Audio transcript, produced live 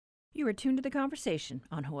You are tuned to the conversation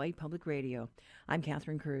on Hawaii Public Radio. I'm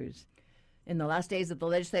Catherine Cruz. In the last days of the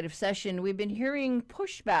legislative session, we've been hearing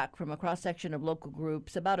pushback from a cross-section of local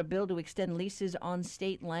groups about a bill to extend leases on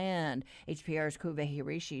state land. HPR's Kuve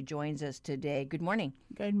Hirashi joins us today. Good morning.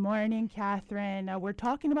 Good morning, Catherine. We're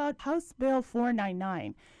talking about House Bill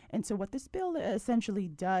 499. And so what this bill essentially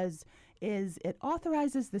does is it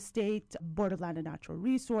authorizes the State Board of Land and Natural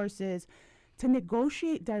Resources to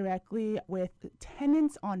negotiate directly with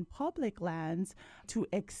tenants on public lands to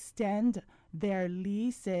extend their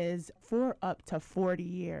leases for up to 40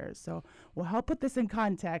 years. So we'll help put this in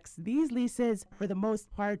context. These leases, for the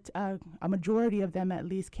most part, a majority of them at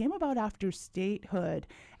least, came about after statehood.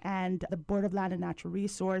 And the Board of Land and Natural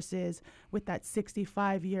Resources, with that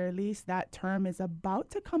 65-year lease, that term is about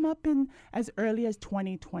to come up in as early as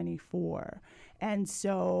 2024. And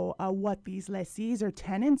so what these lessees or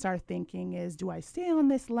tenants are thinking is, do I stay on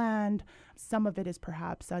this land? Some of it is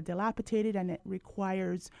perhaps dilapidated and it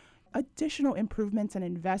requires additional improvements and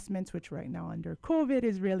investments, which right now under COVID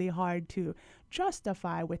is really hard to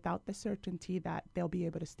justify without the certainty that they'll be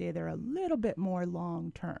able to stay there a little bit more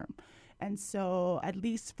long term. And so at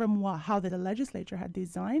least from how the legislature had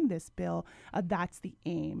designed this bill, that's the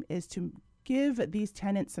aim, is to give these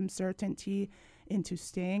tenants some certainty into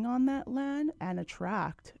staying on that land and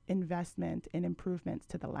attract investment and improvements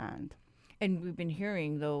to the land. And we've been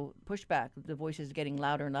hearing, though, pushback. The voices getting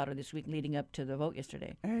louder and louder this week leading up to the vote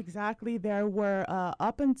yesterday. Exactly. There were,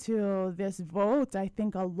 up until this vote, I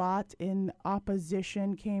think a lot in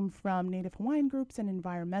opposition came from Native Hawaiian groups and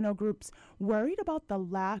environmental groups worried about the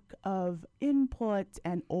lack of input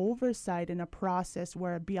and oversight in a process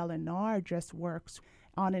where BLNR just works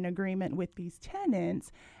on an agreement with these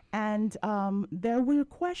tenants. And there were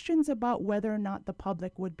questions about whether or not the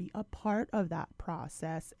public would be a part of that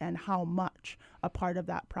process and how much a part of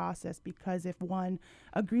that process, because if one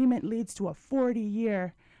agreement leads to a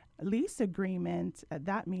 40-year lease agreement,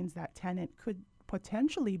 that means that tenant could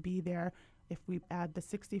potentially be there, if we add the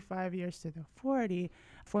 65 years to the 40,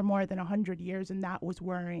 for more than 100 years. And that was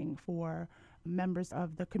worrying for members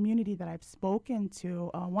of the community that I've spoken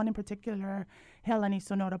to. One in particular, Helani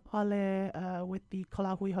Sonora Pale, with the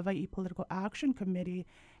Kalahui Hawaii Political Action Committee,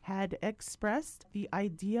 had expressed the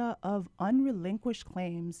idea of unrelinquished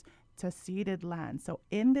claims to ceded land. So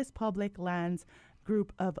in this public lands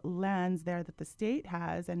group of lands there that the state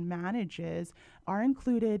has and manages are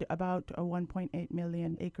included about 1.8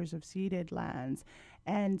 million acres of ceded lands.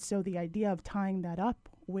 And so the idea of tying that up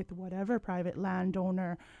with whatever private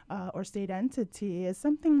landowner or state entity is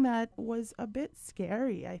something that was a bit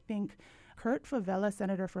scary. I think Kurt Favela,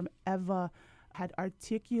 senator from Eva, had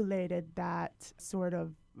articulated that sort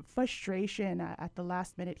of frustration at the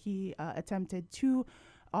last minute. He attempted to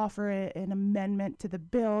offer an amendment to the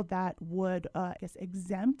bill that would,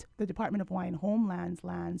 exempt the Department of Hawaiian Homeland's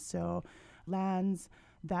lands. So lands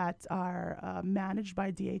that are managed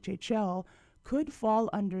by DHHL could fall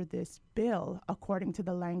under this bill, according to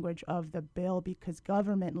the language of the bill, because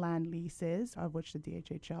government land leases, of which the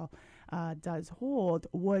DHHL does hold,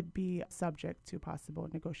 would be subject to possible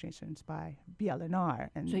negotiations by BLNR.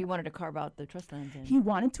 And so he wanted to carve out the trust lands. He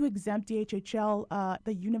wanted to exempt DHHL.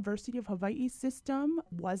 The University of Hawaii system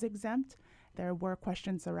was exempt. There were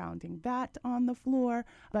questions surrounding that on the floor.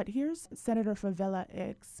 But here's Senator Favela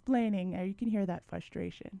explaining, you can hear that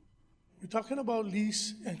frustration. We're talking about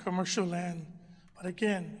lease and commercial land, but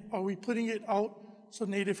again, are we putting it out so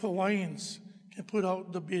Native Hawaiians can put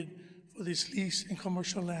out the bid for this lease and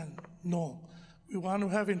commercial land? No. We want to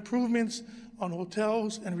have improvements on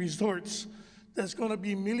hotels and resorts that's going to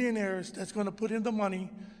be millionaires that's going to put in the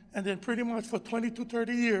money and then pretty much for 20 to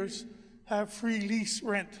 30 years have free lease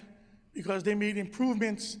rent because they made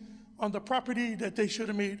improvements on the property that they should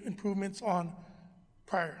have made improvements on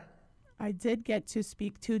prior. I did get to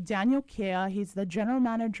speak to Daniel Kea. He's the general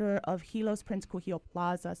manager of Hilo's Prince Kuhio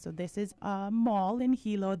Plaza. So this is a mall in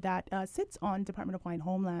Hilo that sits on Department of Hawaiian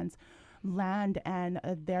Homeland's land and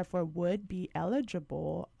therefore would be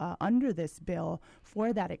eligible under this bill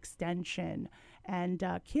for that extension. And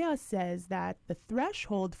Kea says that the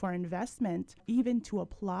threshold for investment, even to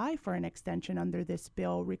apply for an extension under this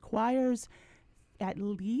bill, requires at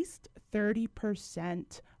least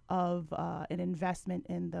 30% of an investment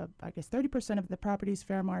in 30% of the property's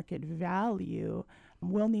fair market value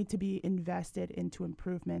will need to be invested into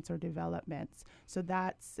improvements or developments. So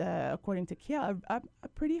that's, according to Kea, a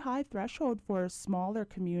pretty high threshold for smaller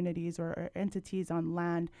communities or entities on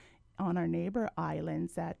land on our neighbor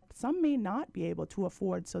islands that some may not be able to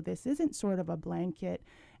afford. So this isn't sort of a blanket,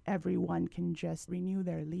 everyone can just renew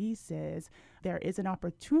their leases. There is an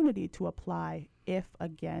opportunity to apply if,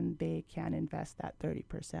 again, they can invest that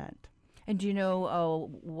 30%. And do you know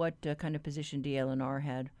what kind of position DLNR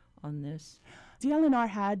had on this? DLNR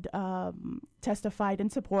had testified in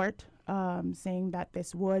support, saying that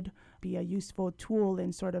this would be a useful tool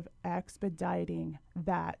in sort of expediting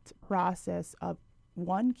that process of,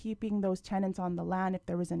 one, keeping those tenants on the land if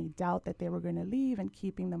there was any doubt that they were going to leave, and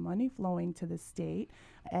keeping the money flowing to the state,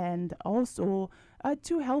 and also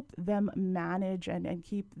to help them manage and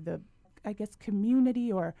keep the, I guess,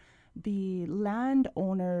 community or the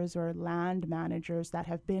landowners or land managers that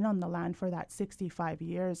have been on the land for that 65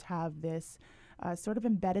 years have this sort of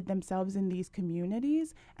embedded themselves in these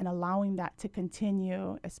communities, and allowing that to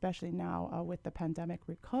continue, especially now with the pandemic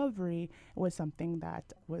recovery, was something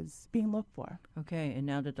that was being looked for. Okay, and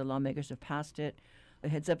now that the lawmakers have passed it, it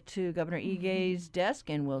heads up to Governor Ige's desk,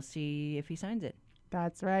 and we'll see if he signs it.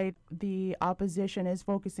 That's right. The opposition is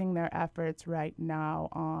focusing their efforts right now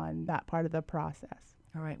on that part of the process.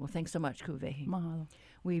 All right. Well, thanks so much, Kuvehi. Mahalo.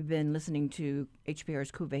 We've been listening to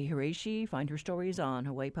HPR's Kuvehi Hiraishi. Find her stories on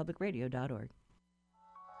hawaiipublicradio.org.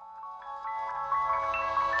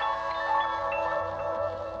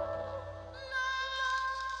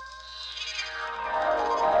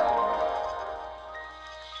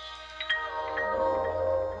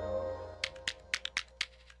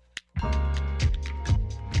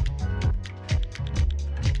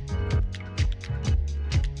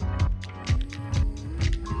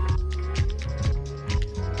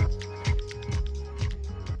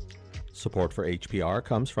 Support for HPR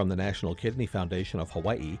comes from the National Kidney Foundation of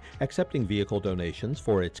Hawaii, accepting vehicle donations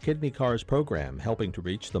for its Kidney Cars program, helping to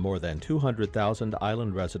reach the more than 200,000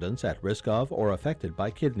 island residents at risk of or affected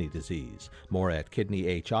by kidney disease. More at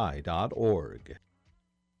kidneyhi.org.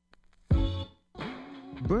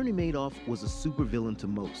 Bernie Madoff was a supervillain to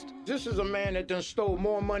most. This is a man that done stole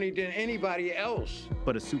more money than anybody else.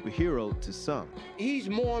 But a superhero to some. He's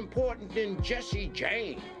more important than Jesse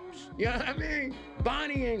James. You know what I mean?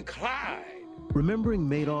 Bonnie and Clyde. Remembering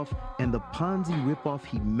Madoff and the Ponzi ripoff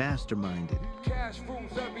he masterminded. Cash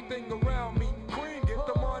rules everything around me. Queen, get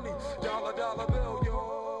the money. Dollar bill,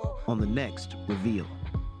 yo. On the next Reveal.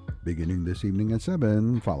 Beginning this evening at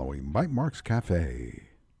 7, following Bite Marks Cafe.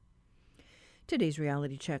 Today's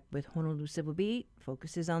reality check with Honolulu Civil Beat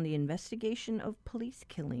focuses on the investigation of police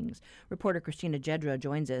killings. Reporter Christina Jedra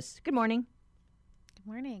joins us. Good morning. Good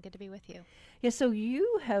morning. Good to be with you. Yeah, so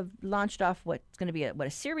you have launched off what's going to be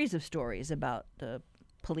a series of stories about the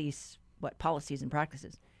police, policies and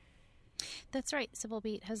practices. That's right. Civil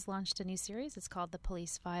Beat has launched a new series. It's called The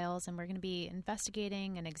Police Files, and we're going to be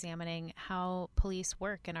investigating and examining how police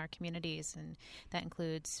work in our communities. And that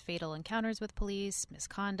includes fatal encounters with police,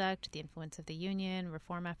 misconduct, the influence of the union,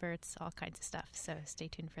 reform efforts, all kinds of stuff. So stay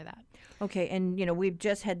tuned for that. Okay, and we've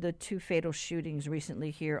just had the 2 fatal shootings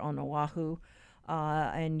recently here on Oahu.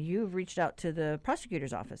 And you've reached out to the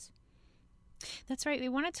prosecutor's office. That's right. We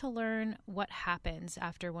wanted to learn what happens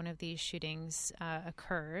after one of these shootings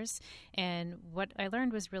occurs. And what I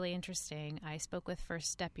learned was really interesting. I spoke with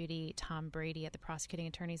First Deputy Tom Brady at the prosecuting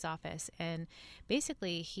attorney's office. And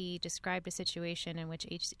basically, he described a situation in which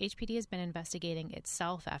HPD has been investigating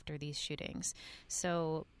itself after these shootings.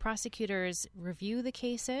 So prosecutors review the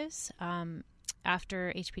cases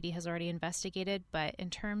after HPD has already investigated, but in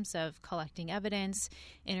terms of collecting evidence,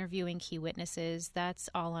 interviewing key witnesses, that's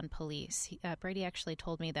all on police. Brady actually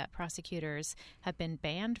told me that prosecutors have been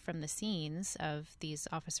banned from the scenes of these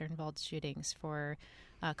officer-involved shootings for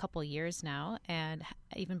a couple years now, and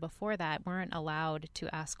even before that weren't allowed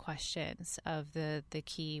to ask questions of the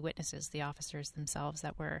key witnesses, the officers themselves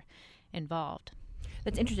that were involved.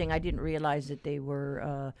 That's interesting. I didn't realize that they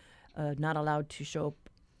were not allowed to show up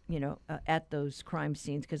at those crime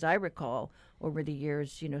scenes, because I recall over the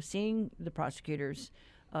years, seeing the prosecutors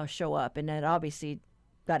show up, and that obviously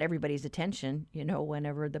got everybody's attention,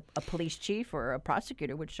 whenever a police chief or a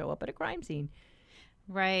prosecutor would show up at a crime scene.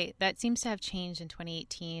 Right. That seems to have changed in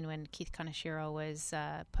 2018 when Keith Kaneshiro was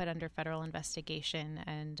put under federal investigation,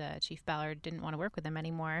 and Chief Ballard didn't want to work with him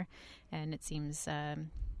anymore. And it seems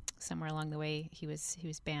somewhere along the way he was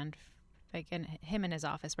banned. And him and his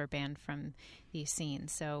office were banned from these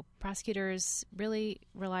scenes. So prosecutors really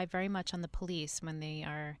rely very much on the police when they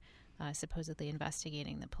are supposedly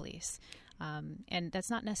investigating the police. And that's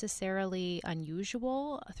not necessarily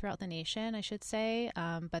unusual throughout the nation, I should say,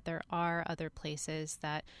 but there are other places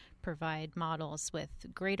that provide models with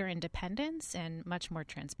greater independence and much more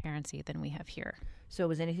transparency than we have here. So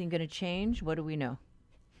is anything going to change? What do we know?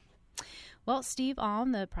 Well, Steve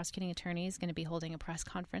Alm, the prosecuting attorney, is going to be holding a press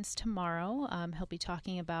conference tomorrow. He'll be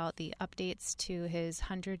talking about the updates to his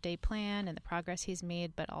 100-day plan and the progress he's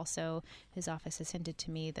made, but also his office has hinted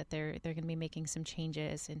to me that they're going to be making some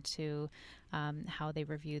changes into how they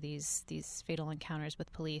review these fatal encounters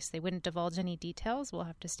with police. They wouldn't divulge any details. We'll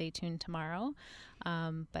have to stay tuned tomorrow.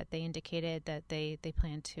 But they indicated that they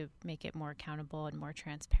plan to make it more accountable and more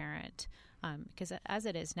transparent. Because as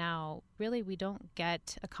it is now, really we don't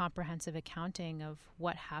get a comprehensive accounting of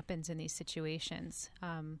what happens in these situations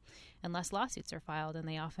unless lawsuits are filed, and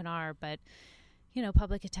they often are. But,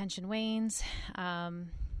 public attention wanes,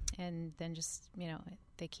 and then just,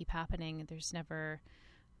 they keep happening. There's never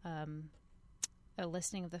a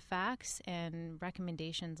listing of the facts and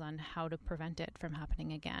recommendations on how to prevent it from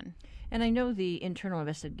happening again. And I know the internal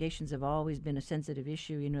investigations have always been a sensitive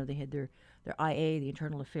issue. They had their IA, the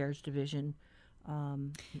Internal Affairs Division,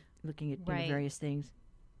 looking at various things.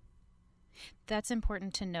 That's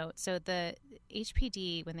important to note. So the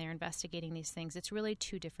HPD, when they're investigating these things, it's really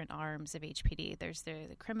two different arms of HPD. There's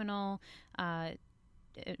the criminal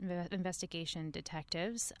investigation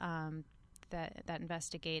detectives that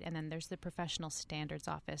investigate, and then there's the professional standards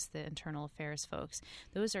office, the internal affairs folks.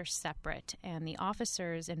 Those are separate, and the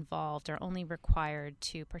officers involved are only required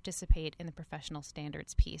to participate in the professional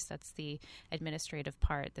standards piece. That's the administrative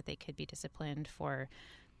part, that they could be disciplined for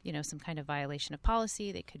some kind of violation of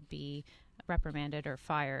policy. They could be reprimanded or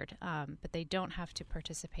fired, but they don't have to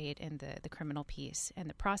participate in the criminal piece. And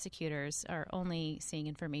the prosecutors are only seeing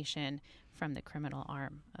information from the criminal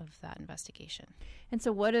arm of that investigation. And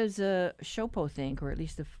so what does SHOPO think, or at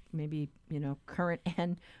least maybe current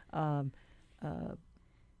and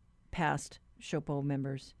past SHOPO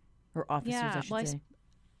members or officers, I should say?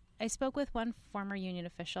 I spoke with one former union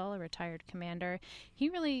official, a retired commander. He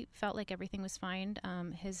really felt like everything was fine.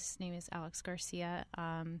 His name is Alex Garcia.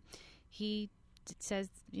 He says,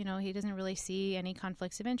 he doesn't really see any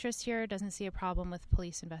conflicts of interest here, doesn't see a problem with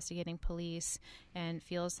police investigating police, and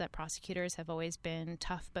feels that prosecutors have always been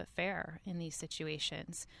tough but fair in these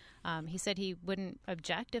situations. He said he wouldn't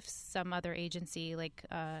object if some other agency, like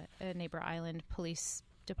a neighbor island police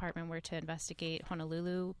department, were to investigate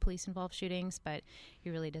Honolulu police-involved shootings, but he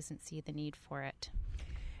really doesn't see the need for it.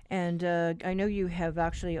 And I know you have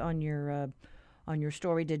actually on your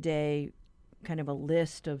story today kind of a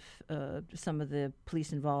list of some of the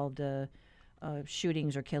police-involved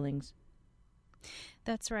shootings or killings.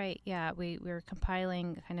 That's right. Yeah, we're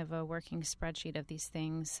compiling kind of a working spreadsheet of these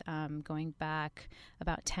things going back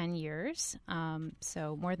about 10 years.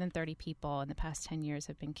 So more than 30 people in the past 10 years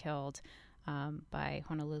have been killed by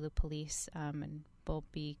Honolulu police, and we'll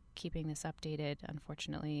be keeping this updated,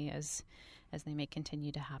 unfortunately, as they may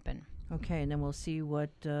continue to happen. Okay, and then we'll see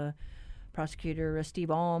what Prosecutor Steve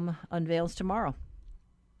Alm unveils tomorrow.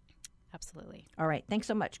 Absolutely. All right. Thanks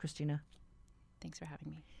so much, Christina. Thanks for having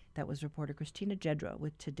me. That was reporter Christina Jedra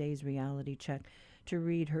with today's Reality Check. To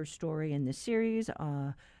read her story in this series,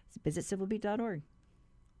 visit civilbeat.org.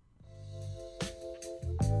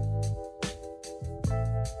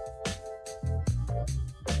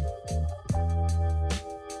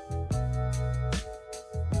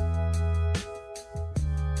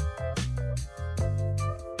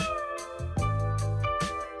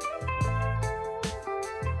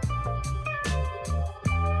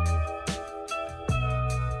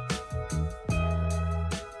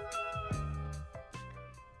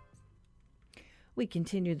 We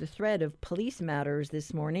continue the thread of police matters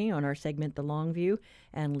this morning on our segment, The Long View.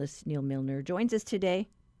 Analyst Neil Milner joins us today.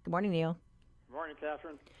 Good morning, Neil. Good morning,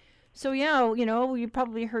 Catherine. So, yeah, you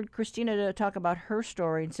probably heard Christina talk about her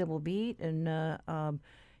story in Civil Beat. And,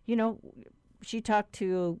 she talked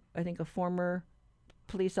to, I think, a former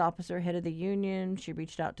police officer, head of the union. She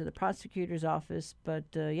reached out to the prosecutor's office. But,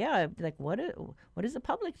 what does the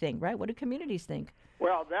public think, right? What do communities think?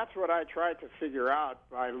 Well, that's what I tried to figure out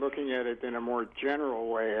by looking at it in a more general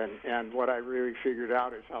way, and what I really figured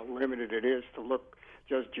out is how limited it is to look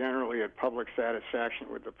just generally at public satisfaction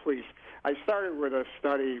with the police. I started with a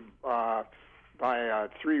study by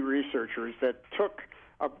three researchers that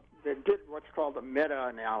did what's called a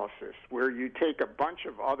meta-analysis, where you take a bunch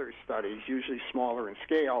of other studies, usually smaller in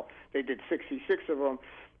scale. They did 66 of them.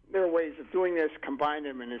 There are ways of doing this, combine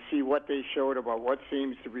them, and to see what they showed about what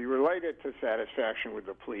seems to be related to satisfaction with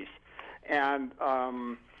the police. And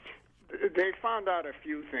they found out a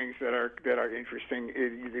few things that are interesting.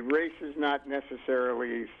 The race is not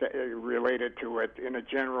necessarily related to it in a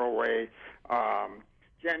general way.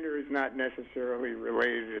 Gender is not necessarily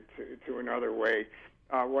related to another way.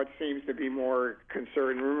 What seems to be more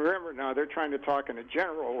concerned, remember now, they're trying to talk in a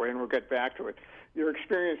general way, and we'll get back to it. Your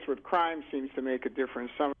experience with crime seems to make a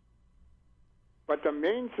difference. But the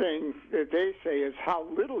main thing that they say is how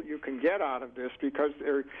little you can get out of this, because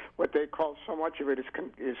what they call so much of it is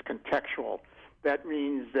contextual. That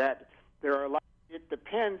means that there are a lot. It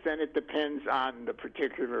depends, and it depends on the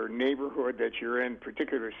particular neighborhood that you're in,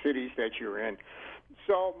 particular cities that you're in.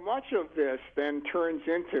 So much of this then turns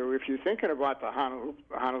into, if you're thinking about the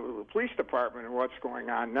Honolulu Police Department and what's going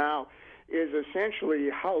on now, is essentially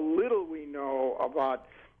how little we know about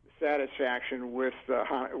satisfaction with the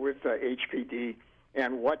HPD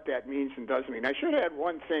and what that means and doesn't mean. I should add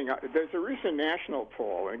one thing. There's a recent national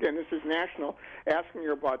poll. Again, this is national, asking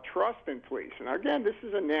you about trust in police. And again, this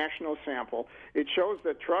is a national sample. It shows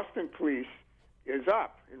that trust in police is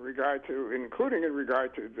up including in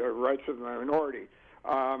regard to the rights of the minority.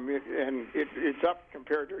 It's up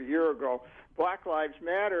compared to a year ago. Black Lives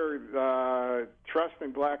Matter, trust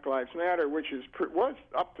in Black Lives Matter, which was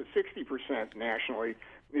up to 60% nationally,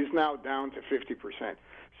 is now down to 50%.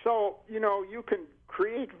 So, you can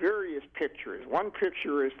create various pictures. One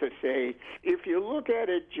picture is to say, if you look at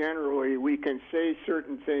it generally, we can say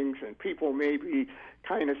certain things and people may be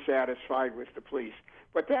kind of satisfied with the police.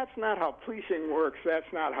 But that's not how policing works,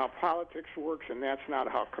 that's not how politics works, and that's not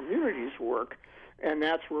how communities work. And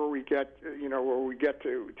that's where we get,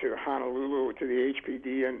 to Honolulu, to the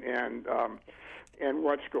HPD, and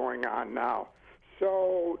what's going on now.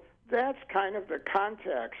 So that's kind of the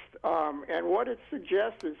context. And what it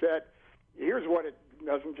suggests is that, here's what it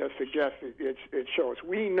doesn't just suggest, it shows.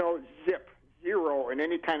 We know zero in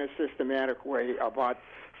any kind of systematic way about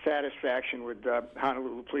satisfaction with the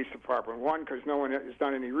Honolulu Police Department. One, because no one has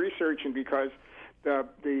done any research, and because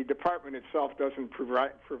the department itself doesn't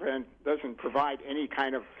provide any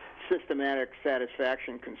kind of systematic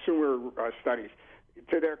satisfaction consumer studies.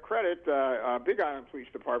 To their credit, Big Island Police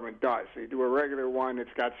Department does. They do a regular one.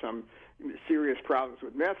 It's got some serious problems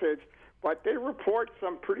with methods, but they report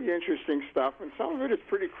some pretty interesting stuff, and some of it is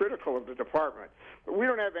pretty critical of the department. But we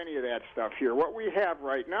don't have any of that stuff here. What we have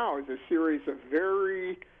right now is a series of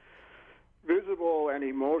very visible and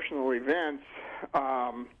emotional events,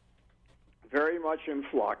 very much in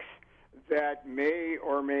flux, that may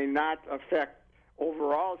or may not affect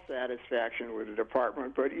overall satisfaction with the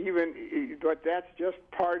department, but that's just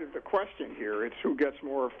part of the question here. It's who gets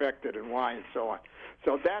more affected and why and so on.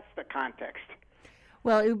 So that's the context.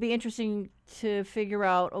 Well, it would be interesting to figure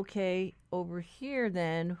out, okay, over here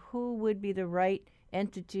then, who would be the right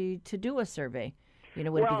entity to do a survey? Would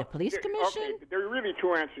it be the police commission? Okay, there are really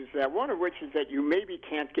two answers to that. One of which is that you maybe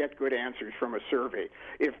can't get good answers from a survey.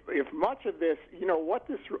 If much of this, what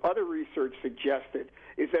this other research suggested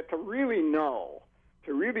is that to really know,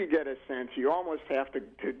 to really get a sense, you almost have to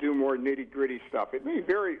do more nitty-gritty stuff. It may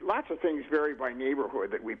vary. Lots of things vary by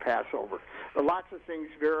neighborhood that we pass over. But lots of things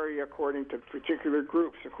vary according to particular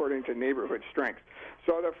groups, according to neighborhood strength.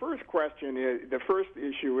 So the first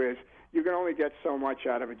issue is you can only get so much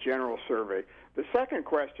out of a general survey. The second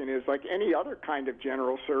question is, like any other kind of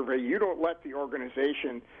general survey, you don't let the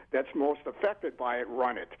organization that's most affected by it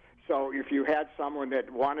run it. So if you had someone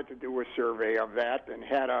that wanted to do a survey of that and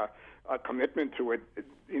had a commitment to it,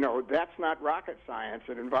 that's not rocket science.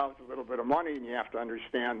 It involves a little bit of money, and you have to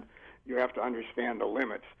understand the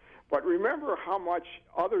limits. But remember how much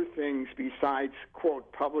other things besides,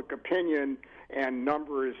 quote, public opinion and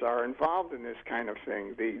numbers are involved in this kind of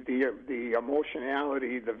thing. The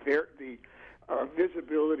emotionality, the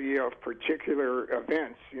visibility of particular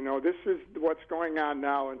events. This is what's going on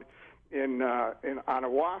now in on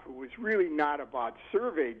Oahu. Is really not about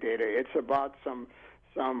survey data. It's about some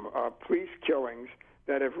police killings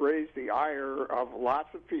that have raised the ire of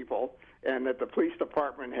lots of people, and that the police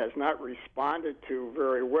department has not responded to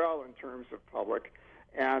very well in terms of public.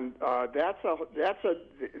 And that's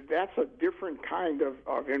a different kind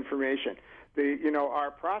of information.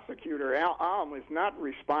 Our prosecutor, Alm, is not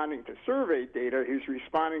responding to survey data. He's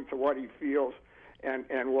responding to what he feels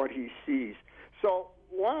and what he sees. So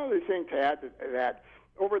one other thing to add to that,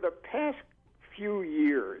 over the past few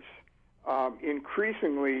years,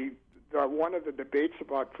 increasingly, one of the debates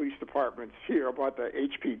about police departments here, about the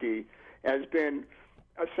HPD, has been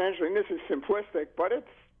essentially, and this is simplistic, but it's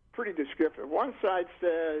pretty descriptive. One side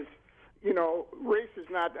says, race is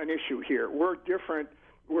not an issue here. We're different.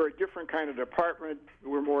 We're a different kind of department.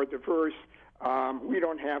 We're more diverse. We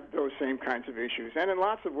don't have those same kinds of issues. And in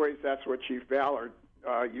lots of ways, that's what Chief Ballard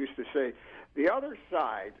used to say. The other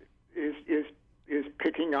side is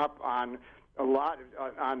picking up on a lot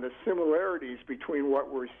on the similarities between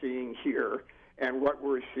what we're seeing here and what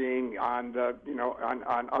we're seeing on the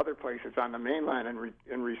on other places on the mainland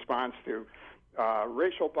in response to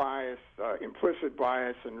racial bias, implicit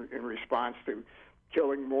bias, in response to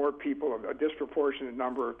killing more people, a disproportionate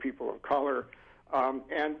number of people of color,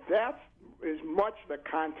 And that's as much the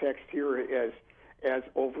context here as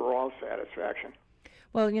overall satisfaction.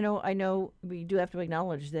 Well, I know we do have to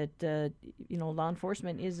acknowledge that law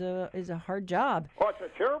enforcement is a hard job. Oh, it's a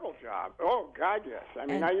terrible job. Oh, God, yes. I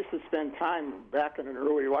mean, I used to spend time back in an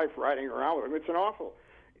early life riding around with them. It's an awful.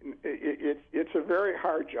 It's a very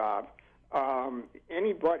hard job.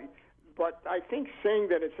 But I think saying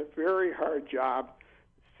that it's a very hard job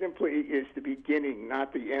simply is the beginning,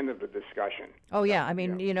 not the end of the discussion. Oh, yeah. I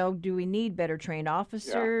mean, do we need better trained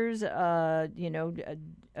officers? Yeah.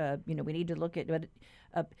 We need to look at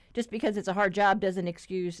just because it's a hard job doesn't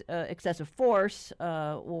excuse excessive force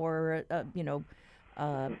or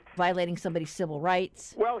violating somebody's civil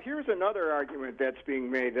rights. Well, here's another argument that's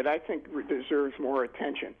being made that I think deserves more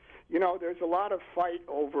attention. There's a lot of fight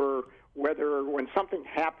over whether when something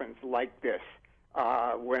happens like this,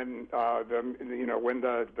 when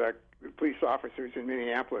the police officers in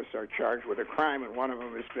Minneapolis are charged with a crime, and one of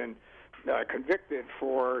them has been convicted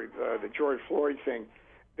for the George Floyd thing,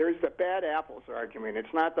 there's the bad apples argument.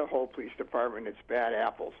 It's not the whole police department, it's bad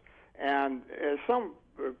apples. And as some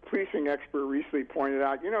policing expert recently pointed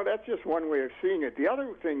out, that's just one way of seeing it. The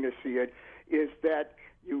other thing to see it is that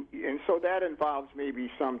and so that involves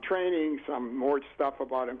maybe some training, some more stuff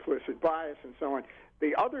about implicit bias and so on.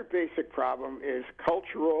 The other basic problem is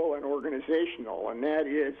cultural and organizational, and that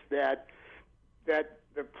is that the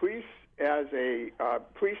police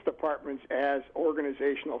police departments as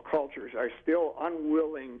organizational cultures are still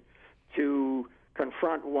unwilling to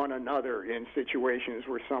confront one another in situations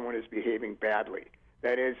where someone is behaving badly.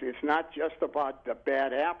 That is, it's not just about the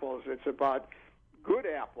bad apples, it's about good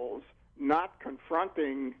apples not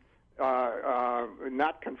confronting the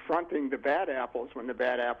bad apples when the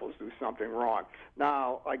bad apples do something wrong.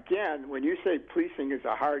 Now, again, when you say policing is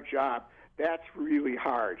a hard job, that's really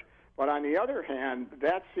hard. But on the other hand,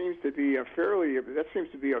 that seems to be a very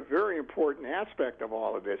important aspect of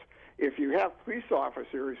all of this. If you have police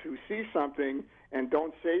officers who see something and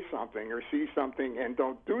don't say something, or see something and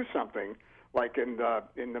don't do something, like in the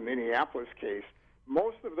Minneapolis case,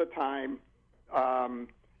 most of the time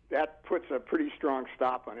that puts a pretty strong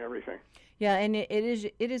stop on everything. Yeah, and it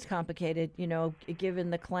is complicated, given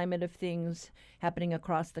the climate of things happening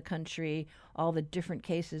across the country, all the different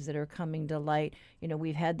cases that are coming to light.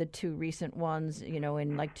 We've had the two recent ones,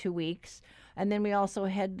 in like 2 weeks. And then we also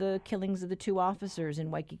had the killings of the two officers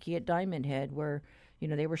in Waikiki at Diamond Head where,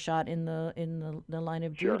 they were shot in the line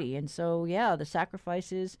of duty. And so, yeah, the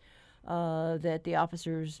sacrifices that the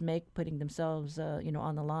officers make, putting themselves,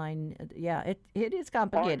 on the line. Yeah, it is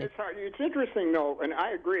complicated. It's hard. It's interesting, though, and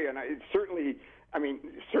I agree. And certainly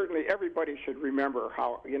everybody should remember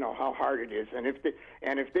how hard it is. And if they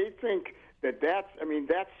think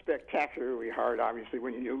that's spectacularly hard, obviously,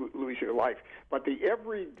 when you lose your life. But the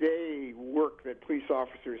everyday work that police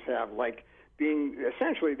officers have, like being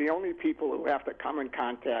essentially the only people who have to come in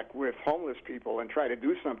contact with homeless people and try to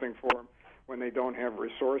do something for them when they don't have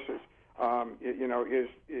resources,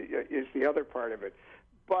 is the other part of it.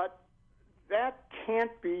 But that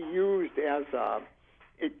can't be used as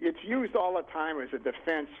it's used all the time as a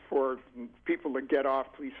defense for people to get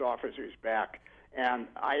off police officers' back, and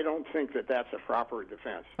I don't think that that's a proper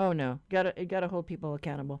defense. Oh no, got to hold people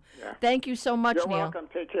accountable. Yeah. Thank you so much, Neil. You're welcome.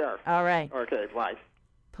 Take care. All right. Okay. Bye.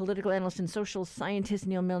 Political analyst and social scientist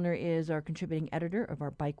Neil Milner is our contributing editor of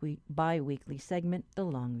our bi-weekly segment, The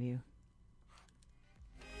Long View.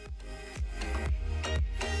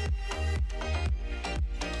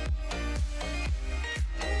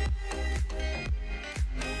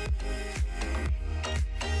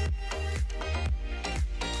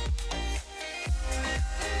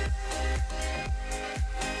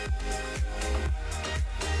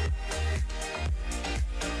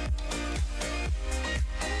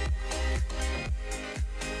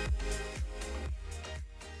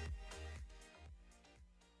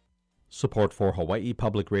 Support for Hawaii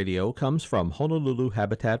Public Radio comes from Honolulu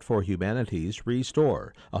Habitat for Humanity's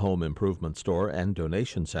Restore, a home improvement store and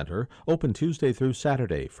donation center, open Tuesday through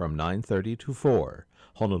Saturday from 9:30 to 4.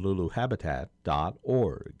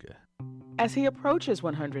 HonoluluHabitat.org. As he approaches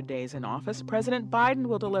 100 days in office, President Biden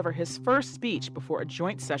will deliver his first speech before a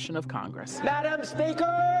joint session of Congress. Madam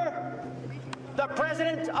Speaker, the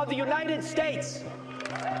President of the United States.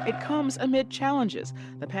 It comes amid challenges,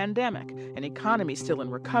 the pandemic, an economy still in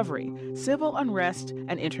recovery, civil unrest,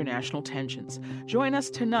 and international tensions. Join us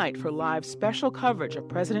tonight for live special coverage of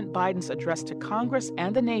President Biden's address to Congress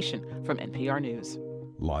and the nation from NPR News.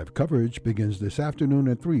 Live coverage begins this afternoon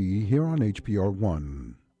at 3 here on HPR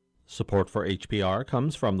 1. Support for HPR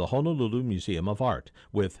comes from the Honolulu Museum of Art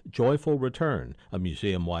with Joyful Return, a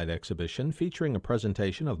museum-wide exhibition featuring a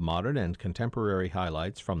presentation of modern and contemporary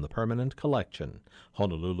highlights from the permanent collection.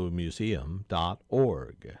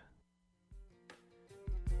 honolulumuseum.org.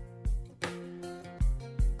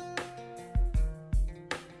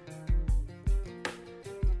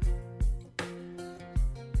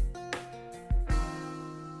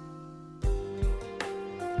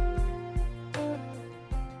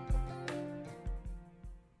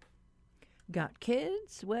 Got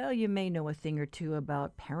kids? Well, you may know a thing or two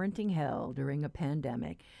about parenting hell during a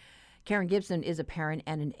pandemic. Karen Gibson is a parent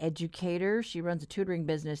and an educator. She runs a tutoring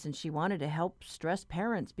business, and she wanted to help stressed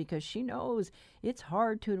parents because she knows it's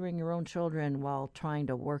hard tutoring your own children while trying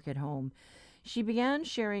to work at home. She began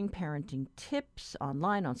sharing parenting tips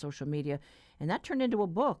online on social media, and that turned into a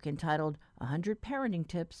book entitled 100 Parenting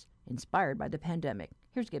Tips Inspired by the Pandemic.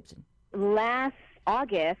 Here's Gibson. Last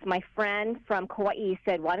August, my friend from Kauai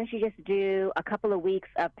said, why don't you just do a couple of weeks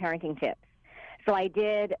of parenting tips? So I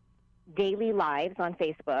did daily lives on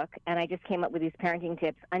Facebook, and I just came up with these parenting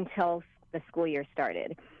tips until the school year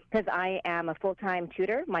started. Because I am a full-time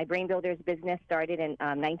tutor. My Brain Builders business started in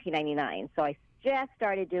 1999. So I just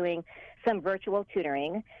started doing some virtual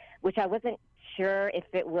tutoring, which I wasn't sure if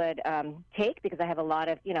it would take, because I have a lot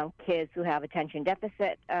of, kids who have attention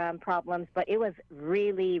deficit problems, but it was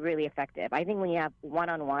really, really effective. I think when you have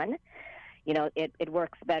one-on-one, it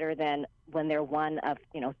works better than when they're one of,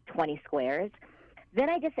 20 squares. Then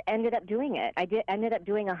I just ended up doing it. Ended up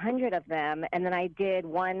doing 100 of them, and then I did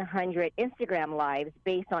 100 Instagram lives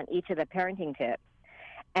based on each of the parenting tips.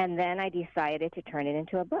 And then I decided to turn it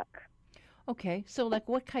into a book. Okay, so like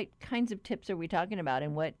what kinds of tips are we talking about,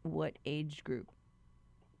 and what age group?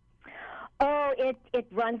 Oh, it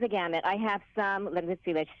runs the gamut. I have some, let's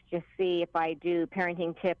just see if I do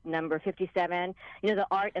parenting tip number 57. The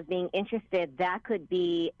art of being interested, that could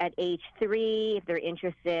be at age 3, if they're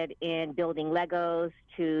interested in building Legos,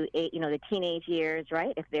 to, the teenage years,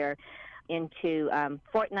 right? If they're into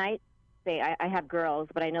Fortnite, say I have girls,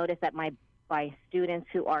 but I notice that my students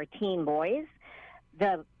who are teen boys,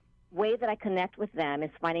 the way that I connect with them is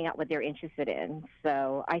finding out what they're interested in.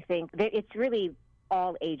 So I think that it's really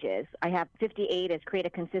all ages. I have 58 as create a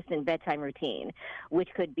consistent bedtime routine, which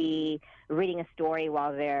could be reading a story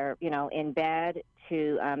while they're, in bed,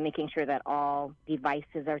 to making sure that all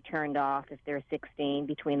devices are turned off if they're 16,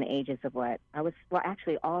 between the ages of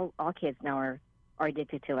actually all kids now are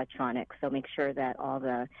addicted to electronics. So make sure that all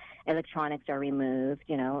the electronics are removed,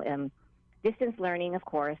 Distance learning, of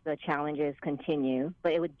course, the challenges continue,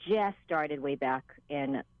 but it just started way back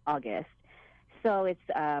in August. So it's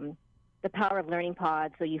the power of learning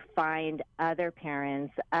pods, so you find other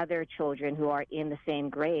parents, other children who are in the same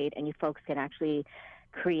grade, and you folks can actually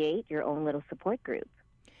create your own little support group.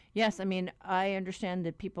 Yes, I mean, I understand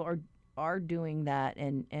that people are doing that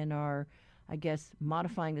and are, I guess,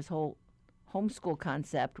 modifying this whole homeschool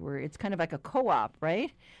concept where it's kind of like a co-op,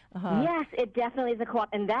 right? Yes, it definitely is a co-op,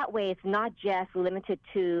 and that way it's not just limited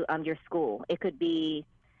to your school. It could be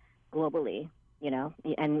globally,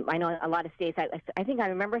 and I know a lot of states, I think I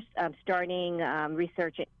remember starting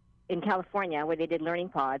research in California where they did learning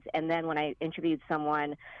pods, and then when I interviewed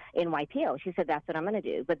someone in YPO, she said, that's what I'm going to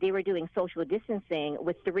do. But they were doing social distancing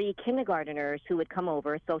with 3 kindergarteners who would come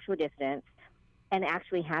over, social distance, and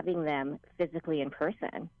actually having them physically in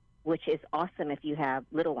person, which is awesome if you have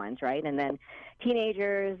little ones, right? And then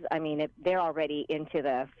teenagers, I mean, they're already into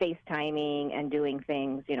the FaceTiming and doing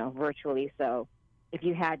things, virtually. So if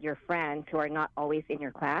you had your friends who are not always in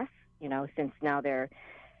your class, since now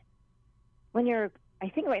I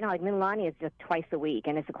think right now, like Milani is just twice a week,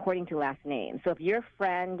 and it's according to last name. So if your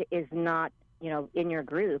friend is not, in your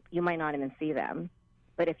group, you might not even see them.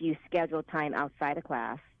 But if you schedule time outside of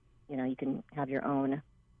class, you can have your own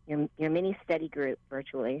your mini study group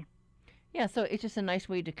virtually. Yeah, so it's just a nice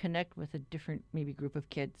way to connect with a different maybe group of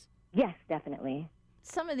kids. Yes, definitely.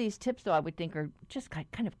 Some of these tips, though, I would think are just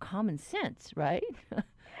kind of common sense, right?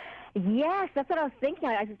 Yes, that's what I was thinking.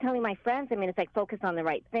 I was telling my friends, I mean, it's like focus on the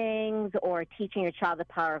right things, or teaching your child the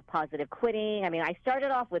power of positive quitting. I mean, I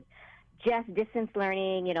started off with just distance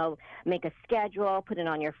learning, make a schedule, put it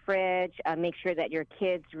on your fridge, make sure that your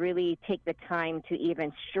kids really take the time to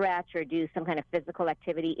even stretch or do some kind of physical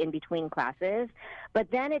activity in between classes.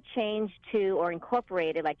 But then it changed to, or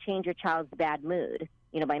incorporated, like change your child's bad mood,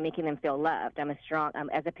 by making them feel loved. I'm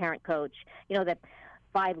as a parent coach, the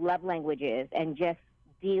 5 love languages, and just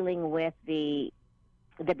dealing with the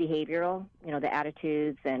behavioral, the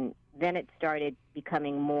attitudes, and then it started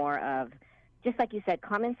becoming more of, just like you said,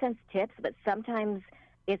 common sense tips, but sometimes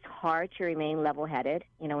it's hard to remain level-headed,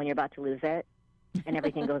 when you're about to lose it. and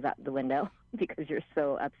everything goes out the window because you're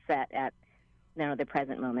so upset at the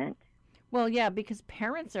present moment. Well, yeah, because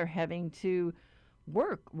parents are having to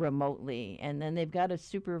work remotely, and then they've got to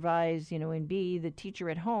supervise, and be the teacher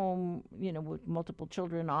at home, with multiple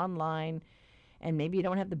children online, and maybe you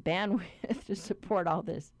don't have the bandwidth to support all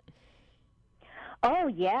this. Oh,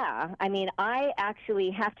 yeah. I mean, I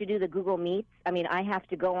actually have to do the Google Meets. I mean, I have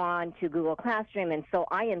to go on to Google Classroom, and so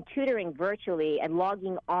I am tutoring virtually and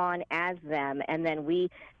logging on as them, and then we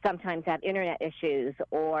sometimes have internet issues,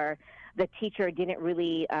 or the teacher didn't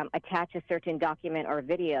really attach a certain document or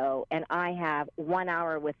video, and I have 1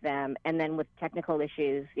 hour with them, and then with technical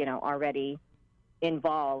issues, already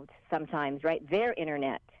involved sometimes, right? Their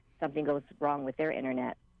internet, something goes wrong with their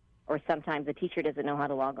internet, or sometimes the teacher doesn't know how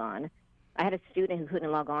to log on. I had a student who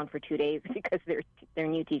couldn't log on for 2 days because their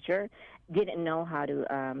new teacher didn't know how to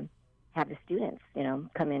have the students,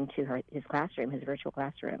 come into his classroom, his virtual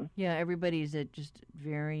classroom. Yeah, everybody's at just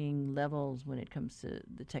varying levels when it comes to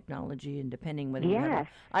the technology, and depending whether you have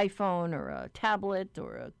an iPhone or a tablet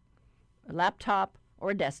or a laptop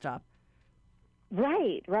or a desktop.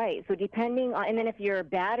 Right. So depending on, and then if your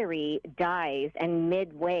battery dies and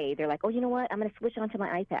midway, they're like, oh, you know what? I'm going to switch onto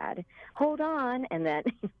my iPad. Hold on. And then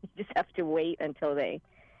you just have to wait until they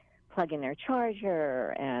plug in their charger.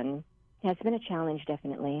 And yeah, it's been a challenge,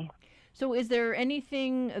 definitely. So is there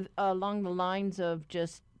anything along the lines of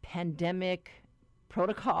just pandemic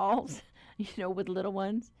protocols, with little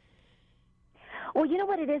ones? Well, you know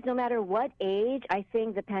what it is? No matter what age, I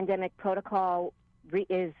think the pandemic protocol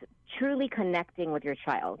is truly connecting with your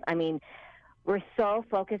child. I mean, we're so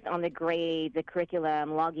focused on the grade, the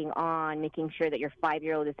curriculum, logging on, making sure that your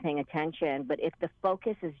 5-year-old is paying attention. But if the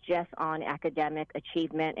focus is just on academic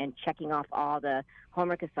achievement and checking off all the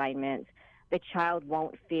homework assignments, the child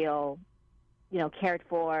won't feel, cared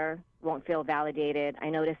for, won't feel validated. I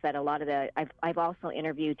noticed that a lot of I've also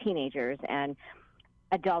interviewed teenagers and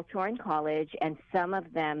adults who are in college, and some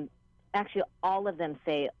of them, actually all of them,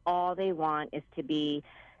 say all they want is to be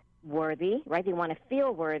worthy, right? They want to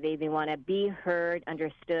feel worthy. They want to be heard,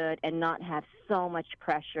 understood, and not have so much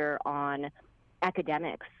pressure on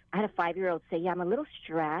academics. I had a 5-year-old say, yeah, I'm a little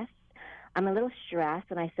stressed.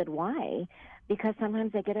 And I said, why? Because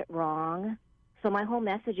sometimes I get it wrong. So my whole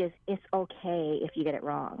message is, it's okay if you get it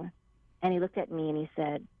wrong. And he looked at me and he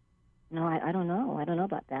said, no, I don't know. I don't know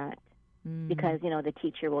about that. Because, the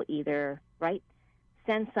teacher will either, right,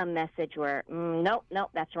 send some message where, nope,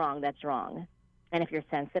 that's wrong. And if you're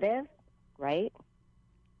sensitive, right,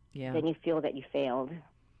 then you feel that you failed.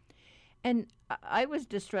 And I was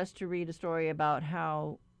distressed to read a story about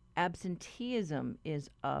how absenteeism is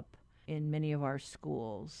up in many of our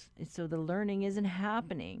schools. So the learning isn't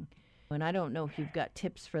happening. And I don't know if you've got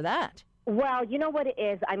tips for that. Well, you know what it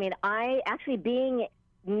is? I mean, being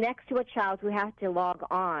next to a child who has to log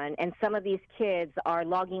on, and some of these kids are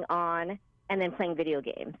logging on and then playing video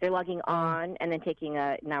games. They're logging on and then taking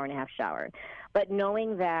an hour and a half shower. But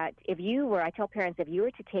knowing that I tell parents, if you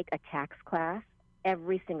were to take a tax class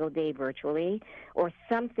every single day virtually, or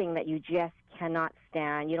something that you just cannot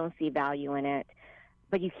stand, you don't see value in it,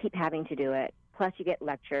 but you keep having to do it, plus you get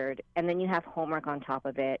lectured, and then you have homework on top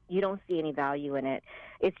of it, you don't see any value in it.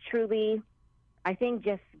 It's truly, I think,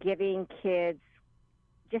 just giving kids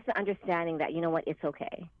just the understanding that, it's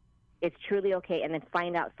okay. It's truly okay, and then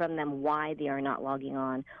find out from them why they are not logging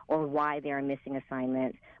on or why they are missing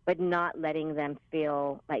assignments, but not letting them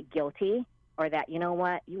feel like guilty or that, you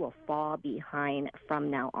will fall behind from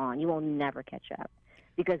now on. You will never catch up,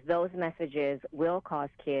 because those messages will cause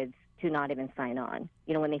kids to not even sign on,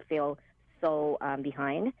 when they feel so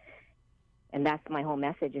behind. And that's my whole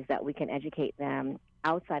message, is that we can educate them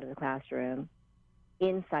outside of the classroom,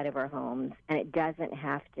 inside of our homes, and it doesn't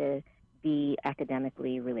have to be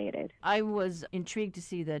academically related. I was intrigued to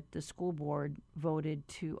see that the school board voted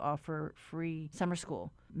to offer free summer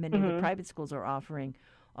school. Many of the private schools are offering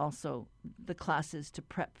also the classes to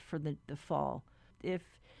prep for the fall. If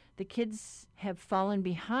the kids have fallen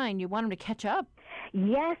behind, you want them to catch up.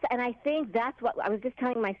 Yes, and I think that's what I was just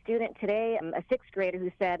telling my student today, a 6th grader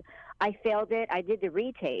who said, I failed it, I did the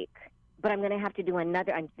retake, but I'm going to have to do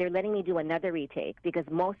another. They're letting me do another retake because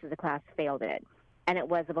most of the class failed it. And it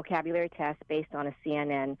was a vocabulary test based on a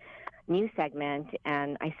CNN news segment.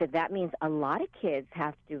 And I said, that means a lot of kids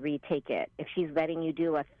have to retake it if she's letting you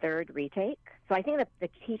do a 3rd retake. So I think that the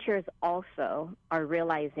teachers also are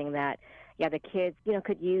realizing that, the kids,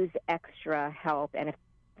 could use extra help. And if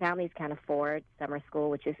families can't afford summer school,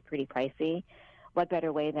 which is pretty pricey, what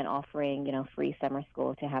better way than offering, free summer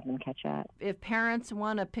school to have them catch up? If parents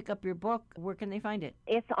want to pick up your book, where can they find it?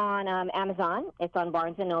 It's on Amazon. It's on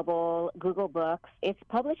Barnes & Noble, Google Books. It's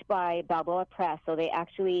published by Balboa Press, so they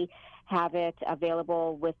actually have it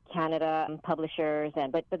available with Canada publishers.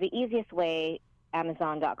 But the easiest way,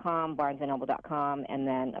 Amazon.com, BarnesandNoble.com, and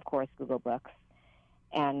then, of course, Google Books.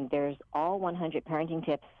 And there's all 100 parenting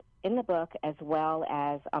tips in the book, as well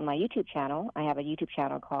as on my YouTube channel. I have a YouTube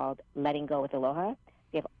channel called Letting Go with Aloha.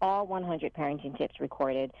 We have all 100 parenting tips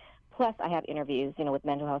recorded. Plus, I have interviews, with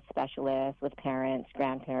mental health specialists, with parents,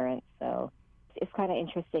 grandparents. So it's kind of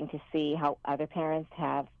interesting to see how other parents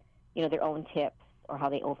have, their own tips or how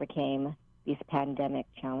they overcame these pandemic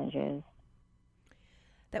challenges.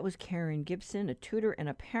 That was Karen Gibson, a tutor and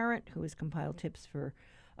a parent who has compiled tips for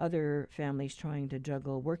other families trying to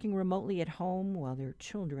juggle working remotely at home while their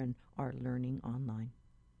children are learning online.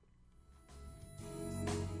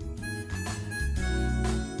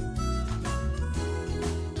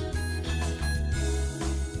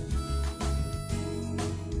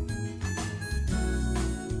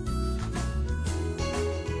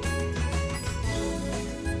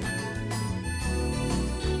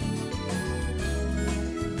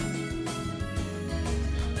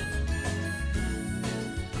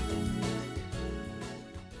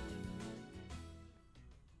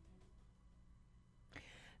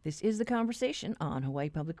 This is The Conversation on Hawaii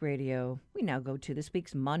Public Radio. We now go to this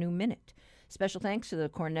week's Manu Minute. Special thanks to the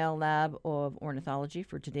Cornell Lab of Ornithology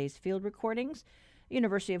for today's field recordings.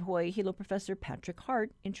 University of Hawaii Hilo Professor Patrick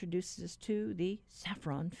Hart introduces us to the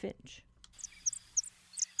saffron finch.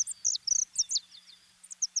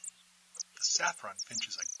 The saffron finch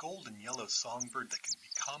is a golden yellow songbird that can be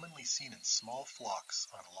commonly seen in small flocks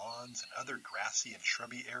on lawns and other grassy and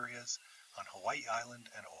shrubby areas on Hawaii Island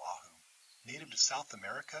and Oahu. Native to South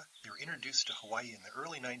America, they were introduced to Hawaii in the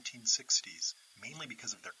early 1960s, mainly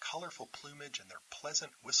because of their colorful plumage and their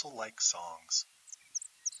pleasant whistle-like songs.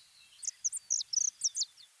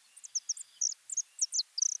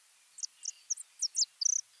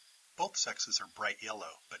 Both sexes are bright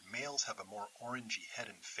yellow, but males have a more orangey head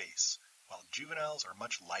and face, while juveniles are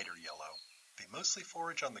much lighter yellow. They mostly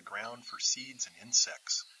forage on the ground for seeds and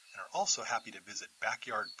insects, and are also happy to visit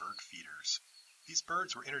backyard bird feeders. These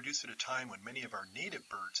birds were introduced at a time when many of our native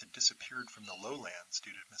birds had disappeared from the lowlands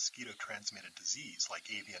due to mosquito-transmitted disease like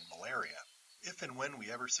avian malaria. If and when we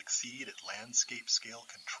ever succeed at landscape-scale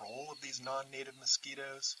control of these non-native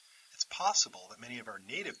mosquitoes, it's possible that many of our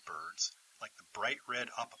native birds, like the bright red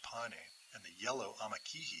apapane and the yellow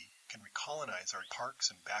amakihi, can recolonize our parks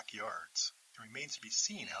and backyards. It remains to be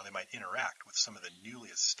seen how they might interact with some of the newly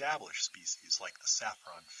established species like the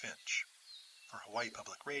saffron finch. For Hawaii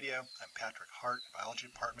Public Radio, I'm Patrick Hart, Biology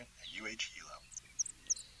Department at UH Hilo.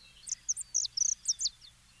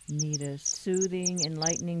 Need a soothing,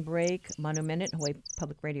 enlightening break? Manu Minute, Hawaii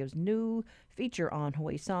Public Radio's new feature on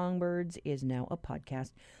Hawaii songbirds, is now a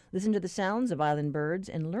podcast. Listen to the sounds of island birds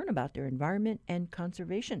and learn about their environment and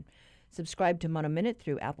conservation. Subscribe to Manu Minute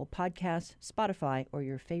through Apple Podcasts, Spotify, or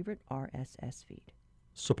your favorite RSS feed.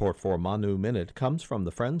 Support for Manu Minute comes from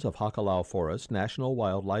the Friends of Hakalau Forest National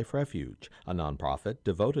Wildlife Refuge, a nonprofit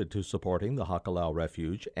devoted to supporting the Hakalau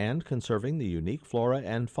Refuge and conserving the unique flora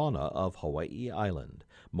and fauna of Hawaii Island.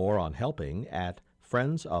 More on helping at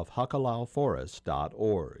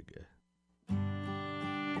friendsofhakalauforest.org.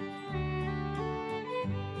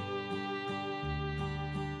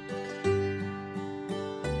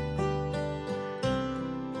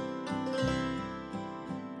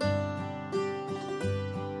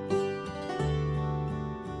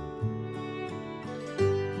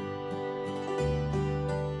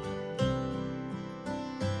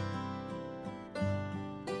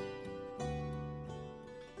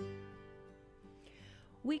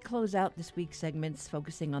 We close out this week's segments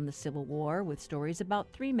focusing on the Civil War with stories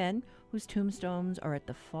about three men whose tombstones are at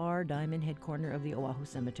the far Diamond Head corner of the Oahu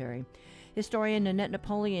Cemetery. Historian Nanette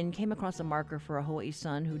Napoleon came across a marker for a Hawaii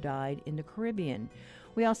son who died in the Caribbean.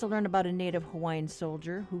 We also learn about a native Hawaiian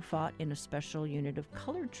soldier who fought in a special unit of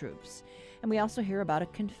colored troops. And we also hear about a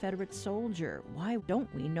Confederate soldier. Why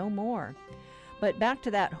don't we know more? But back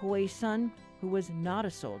to that Hawaii son who was not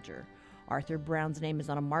a soldier. Arthur Brown's name is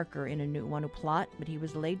on a marker in a Nu'uanu plot, but he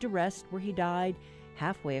was laid to rest where he died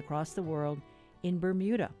halfway across the world in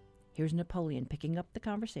Bermuda. Here's Napoleon picking up the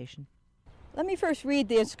conversation. Let me first read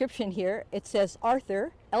the inscription here. It says,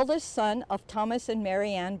 Arthur, eldest son of Thomas and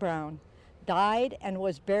Mary Ann Brown, died and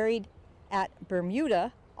was buried at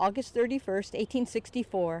Bermuda, August 31st,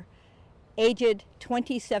 1864, aged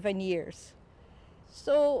 27 years.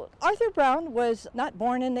 So Arthur Brown was not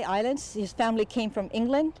born in the islands. His family came from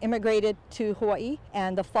England, immigrated to Hawaii,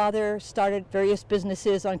 and the father started various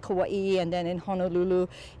businesses on Kauai and then in Honolulu,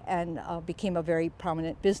 and became a very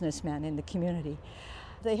prominent businessman in the community.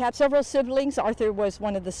 They had several siblings. Arthur was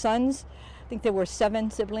one of the sons. I think there were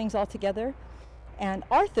 7 siblings altogether. And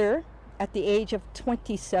Arthur, at the age of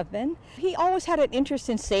 27, he always had an interest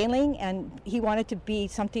in sailing, and he wanted to be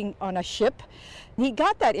something on a ship. He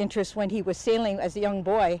got that interest when he was sailing as a young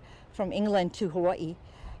boy from England to Hawaii.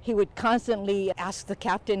 He would constantly ask the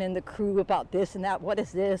captain and the crew about this and that. What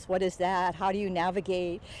is this? What is that? How do you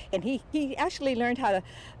navigate? And he actually learned a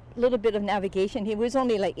little bit of navigation. He was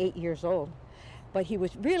only like 8 years old, but he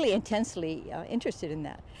was really intensely interested in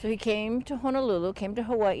that. So he came to Honolulu, came to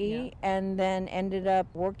Hawaii, and then ended up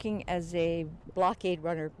working as a blockade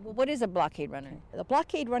runner. What is a blockade runner? The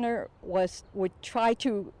blockade runner would try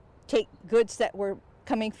to take goods that were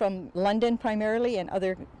coming from London primarily and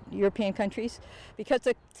other European countries, because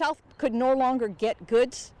the South could no longer get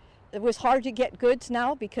goods. It was hard to get goods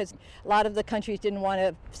now because a lot of the countries didn't want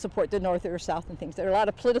to support the North or South and things. There are a lot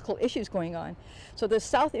of political issues going on. So the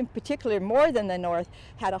South in particular, more than the North,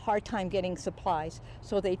 had a hard time getting supplies.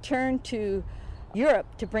 So they turned to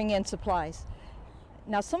Europe to bring in supplies.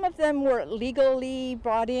 Now some of them were legally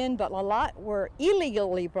brought in, but a lot were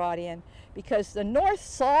illegally brought in because the North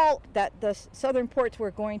saw that the southern ports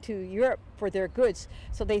were going to Europe for their goods.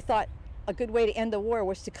 So they thought a good way to end the war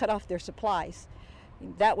was to cut off their supplies.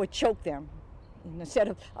 That would choke them. Instead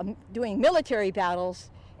of doing military battles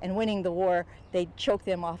and winning the war, they'd choke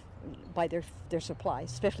them off by their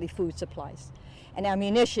supplies, especially food supplies, and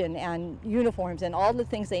ammunition and uniforms and all the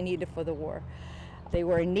things they needed for the war. They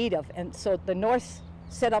were in need of. And so the North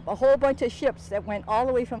set up a whole bunch of ships that went all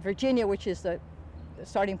the way from Virginia, which is the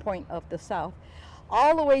starting point of the South,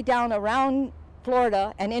 all the way down around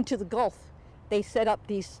Florida and into the Gulf. They set up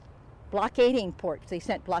these blockading ports. They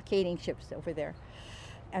sent blockading ships over there.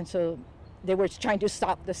 And so they were trying to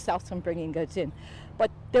stop the South from bringing goods in.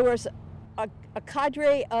 But there was a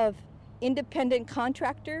cadre of independent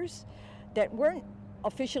contractors that weren't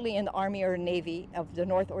officially in the Army or Navy of the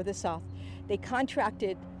North or the South. They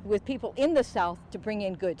contracted with people in the South to bring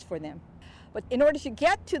in goods for them. But in order to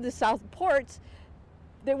get to the South ports,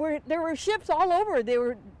 there were ships all over. They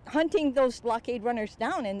were hunting those blockade runners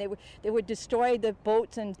down, and they would destroy the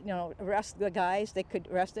boats and arrest the guys. They could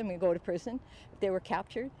arrest them and go to prison if they were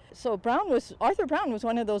captured. So Arthur Brown was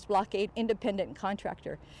one of those blockade independent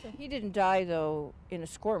contractor. So he didn't die though in a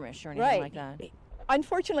skirmish or anything like that.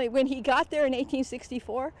 Unfortunately, when he got there in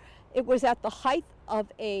 1864, it was at the height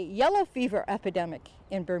of a yellow fever epidemic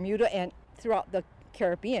in Bermuda and throughout the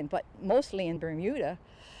Caribbean, but mostly in Bermuda.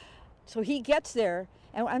 So he gets there,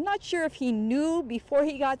 and I'm not sure if he knew before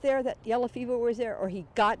he got there that yellow fever was there, or he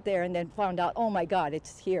got there and then found out, oh my God,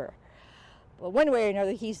 it's here. Well, one way or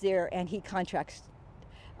another, he's there and he contracts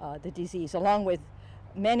the disease, along with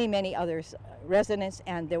many, many others, residents,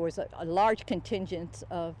 and there was a large contingent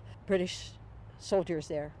of British soldiers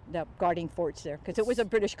there, guarding forts there, because it was a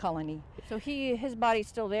British colony. So his body's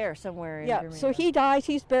still there somewhere in Bermuda. So he dies.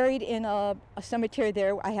 He's buried in a cemetery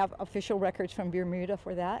there. I have official records from Bermuda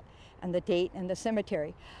for that, and the date and the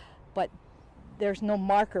cemetery. But there's no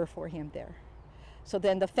marker for him there. So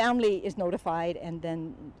then the family is notified, and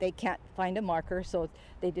then they can't find a marker, so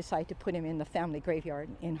they decide to put him in the family graveyard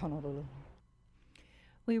in Honolulu.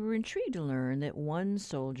 We were intrigued to learn that one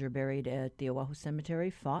soldier buried at the Oahu Cemetery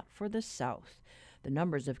fought for the South. The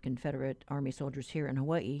numbers of Confederate Army soldiers here in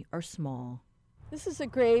Hawaii are small. This is the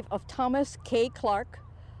grave of Thomas K. Clark,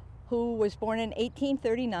 who was born in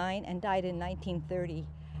 1839 and died in 1930.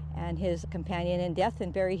 And his companion in death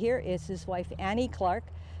and buried here is his wife Annie Clark,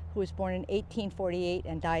 who was born in 1848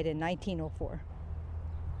 and died in 1904.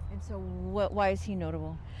 And so why is he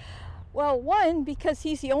notable? Well, one, because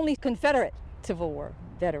he's the only Confederate Civil War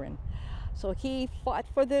veteran. So he fought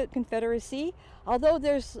for the Confederacy, although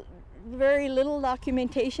there's very little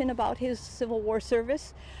documentation about his Civil War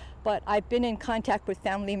service, but I've been in contact with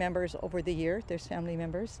family members over the years. There's family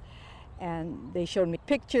members, and they showed me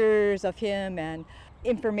pictures of him and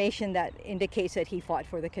information that indicates that he fought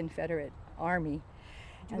for the Confederate Army.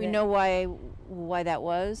 Do we know why that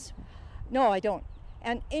was? No, I don't.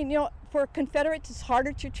 And for Confederates, it's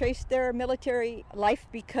harder to trace their military life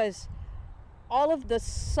because all of the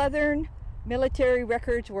Southern military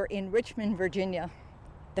records were in Richmond, Virginia,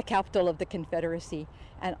 the capital of the Confederacy,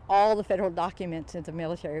 and all the federal documents in the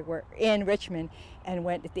military were in Richmond. And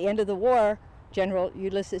when at the end of the war, General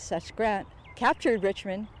Ulysses S. Grant captured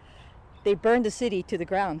Richmond, they burned the city to the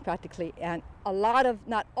ground practically, and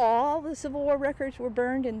not all the Civil War records were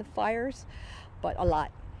burned in the fires, but a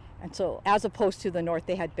lot. And so as opposed to the North,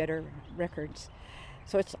 they had better records.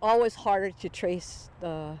 So it's always harder to trace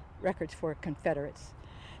the records for Confederates.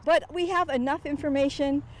 But we have enough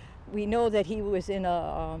information. We know that he was in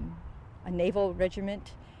a naval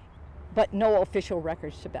regiment, but no official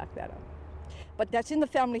records to back that up. But that's in the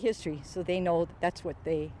family history, so they know that's what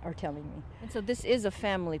they are telling me. And so this is a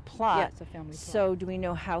family plot. Yeah, it's a family plot. So do we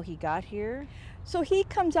know how he got here? So he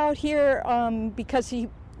comes out here because he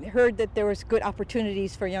heard that there was good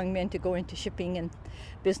opportunities for young men to go into shipping and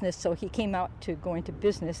business, so he came out to go into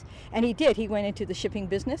business. And he did. He went into the shipping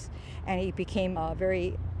business, and he became a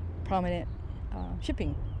very prominent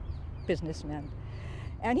shipping businessman.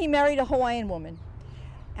 And he married a Hawaiian woman.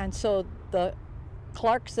 And so the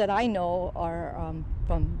Clarks that I know are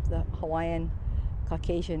from the Hawaiian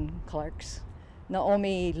Caucasian Clarks.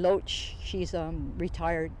 Naomi Loach, she's a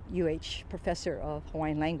retired UH professor of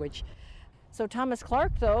Hawaiian language. So Thomas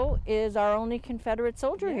Clark, though, is our only Confederate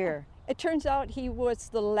soldier here. It turns out he was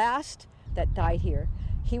the last that died here.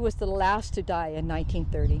 He was the last to die in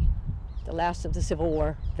 1930, the last of the Civil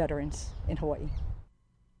War veterans in Hawaii.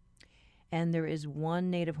 And there is one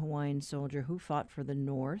Native Hawaiian soldier who fought for the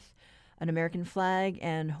North. An American flag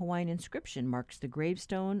and Hawaiian inscription marks the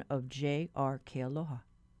gravestone of J.R. Kealoha.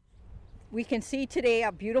 We can see today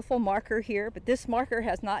a beautiful marker here, but this marker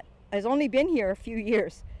has only been here a few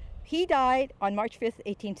years. He died on March 5th,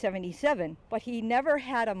 1877, but he never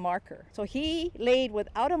had a marker. So he laid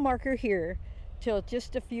without a marker here till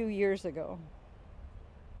just a few years ago,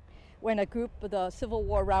 when a group, the Civil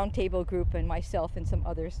War Roundtable group and myself and some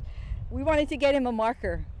others, we wanted to get him a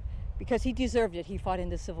marker because he deserved it. He fought in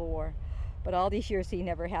the Civil War. But all these years he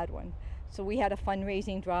never had one. So we had a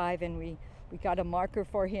fundraising drive and we got a marker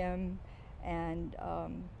for him. And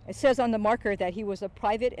it says on the marker that he was a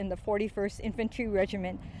private in the 41st Infantry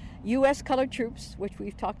Regiment, U.S. Colored Troops, which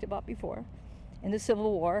we've talked about before, in the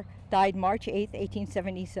Civil War, died March 8th,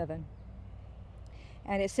 1877.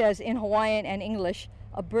 And it says in Hawaiian and English,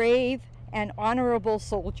 a brave and honorable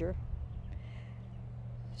soldier.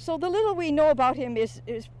 So the little we know about him is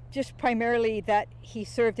just primarily that he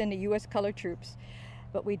served in the U.S. Colored Troops,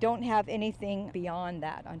 but we don't have anything beyond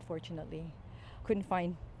that, unfortunately. Couldn't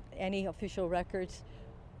find any official records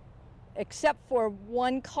except for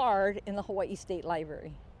one card in the Hawaii State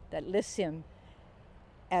Library that lists him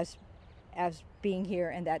as being here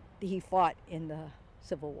and that he fought in the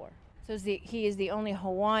Civil War. So he is the only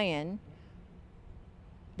Hawaiian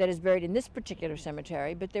that is buried in this particular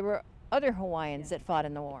cemetery, but there were other Hawaiians that fought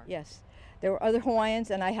in the war. Yes. There were other Hawaiians,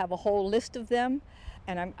 and I have a whole list of them,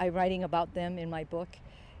 and I'm writing about them in my book.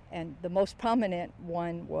 And the most prominent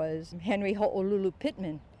one was Henry Ho'olulu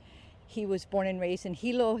Pittman. He was born and raised in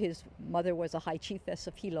Hilo. His mother was a high chiefess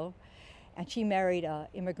of Hilo, and she married an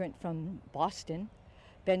immigrant from Boston,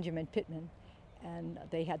 Benjamin Pittman, and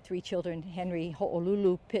they had 3 children. Henry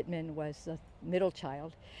Ho'olulu Pittman was the middle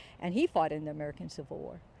child, and he fought in the American Civil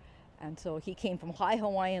War. And so he came from high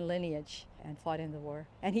Hawaiian lineage and fought in the war.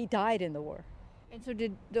 And he died in the war. And so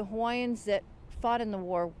did the Hawaiians that fought in the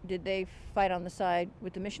war, did they fight on the side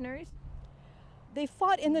with the missionaries? They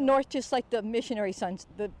fought in the North just like the missionary sons.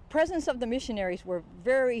 The presence of the missionaries were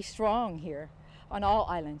very strong here on all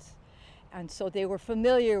islands. And so they were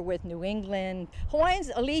familiar with New England. Hawaiians'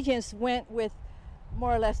 allegiance went with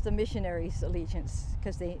more or less the missionaries' allegiance,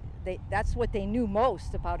 because that's what they knew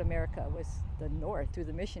most about America was the North through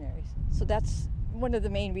the missionaries. So that's one of the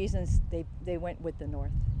main reasons they went with the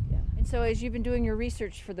North. Yeah. And so as you've been doing your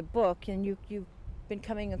research for the book, and you've been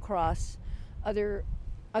coming across other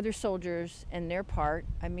soldiers and their part,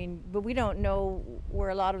 I mean, but we don't know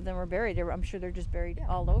where a lot of them are buried. I'm sure they're just buried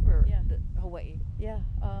all over Hawaii. Yeah.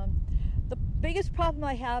 The biggest problem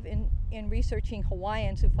I have in researching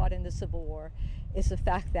Hawaiians who fought in the Civil War is the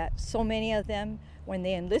fact that so many of them, when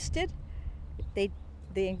they enlisted, the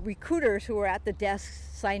recruiters who were at the desk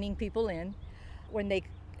signing people in, when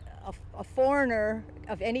a foreigner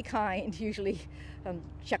of any kind, usually from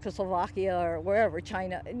Czechoslovakia or wherever,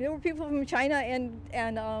 China, and there were people from China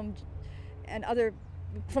and other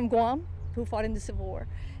from Guam who fought in the Civil War.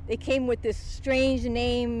 They came with this strange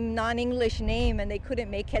name, non-English name, and they couldn't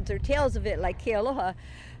make heads or tails of it like Kealoha.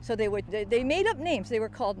 So they made up names. They were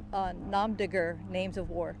called Namdagir, names of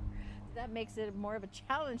war. That makes it more of a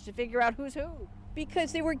challenge to figure out who's who.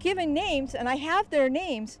 Because they were given names, and I have their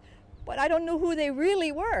names, but I don't know who they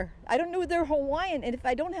really were. I don't know their Hawaiian, and if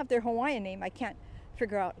I don't have their Hawaiian name, I can't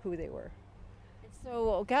figure out who they were.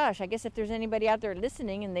 So, gosh, I guess if there's anybody out there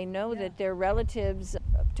listening and they know that their relatives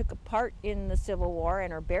took a part in the Civil War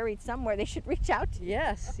and are buried somewhere, they should reach out to you.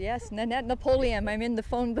 Yes. Nanette Napoleon, I'm in the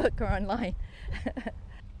phone book or online.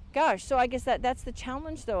 Gosh, so I guess that's the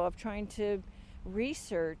challenge, though, of trying to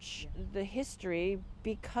research the history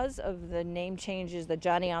because of the name changes, the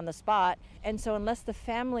Johnny on the spot. And so unless the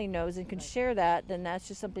family knows and can share that, then that's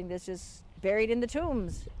just something that's just buried in the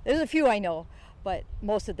tombs. There's a few I know, but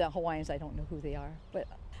most of the Hawaiians, I don't know who they are.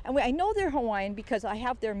 And I know they're Hawaiian because I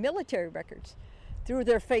have their military records through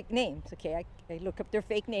their fake names. Okay, I look up their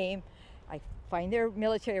fake name, I find their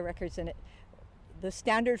military records, and the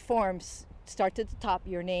standard forms start at the top,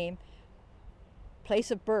 your name, place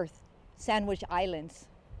of birth, Sandwich Islands,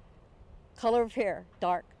 color of hair,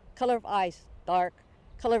 dark, color of eyes, dark,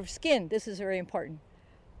 color of skin, this is very important,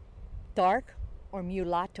 dark or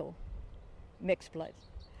mulatto, mixed blood.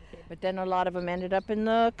 But then a lot of them ended up in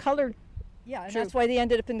the colored. Yeah, and that's why they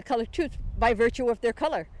ended up in the colored troop, by virtue of their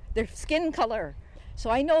color, their skin color.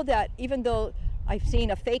 So I know that even though I've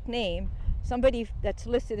seen a fake name, somebody that's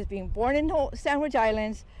listed as being born in Sandwich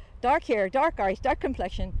Islands, dark hair, dark eyes, dark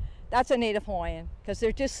complexion, that's a Native Hawaiian, because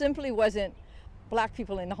there just simply wasn't black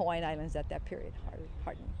people in the Hawaiian Islands at that period,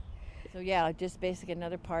 hardly. So yeah, just basically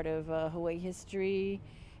another part of Hawaii history,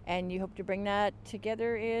 and you hope to bring that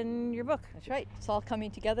together in your book. That's right. It's all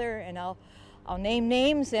coming together, and I'll name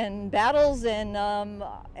names and battles and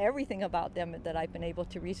everything about them that I've been able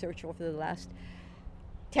to research over the last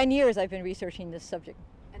 10 years. I've been researching this subject.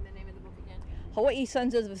 And the name of the book again? Hawaii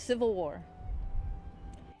Sons of the Civil War.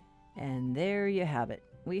 And there you have it.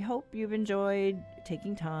 We hope you've enjoyed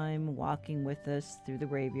taking time walking with us through the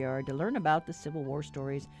graveyard to learn about the Civil War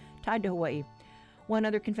stories tied to Hawaii. One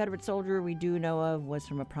other Confederate soldier we do know of was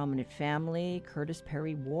from a prominent family. Curtis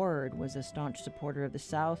Perry Ward was a staunch supporter of the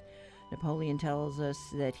South. Napoleon tells us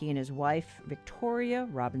that he and his wife, Victoria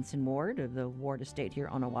Robinson Ward, of the Ward estate here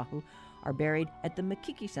on Oahu, are buried at the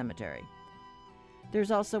Makiki Cemetery.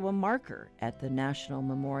 There's also a marker at the National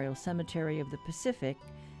Memorial Cemetery of the Pacific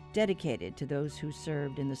dedicated to those who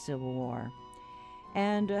served in the Civil War.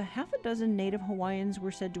 And half a dozen Native Hawaiians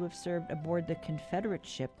were said to have served aboard the Confederate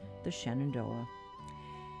ship, the Shenandoah.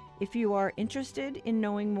 If you are interested in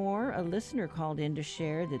knowing more, a listener called in to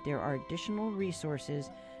share that there are additional resources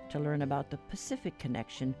to learn about the Pacific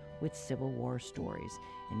connection with Civil War stories,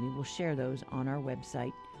 and we will share those on our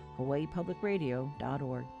website,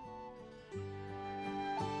 hawaiipublicradio.org.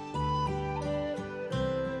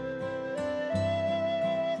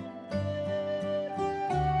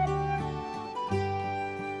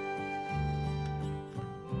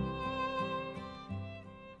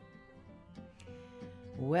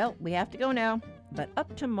 Well, we have to go now, but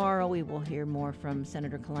up tomorrow we will hear more from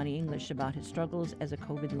Senator Kalani English about his struggles as a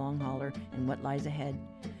COVID long hauler and what lies ahead.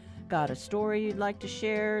 Got a story you'd like to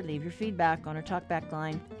share? Leave your feedback on our talkback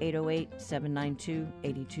line,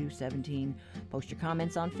 808-792-8217. Post your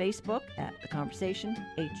comments on Facebook at The Conversation,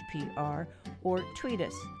 HPR, or tweet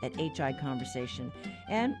us at HI Conversation.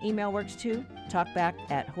 And email works too,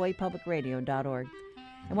 talkback@hawaiipublicradio.org.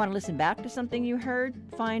 And want to listen back to something you heard?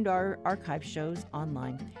 Find our archive shows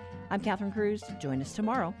online. I'm Catherine Cruz. Join us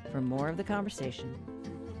tomorrow for more of The Conversation.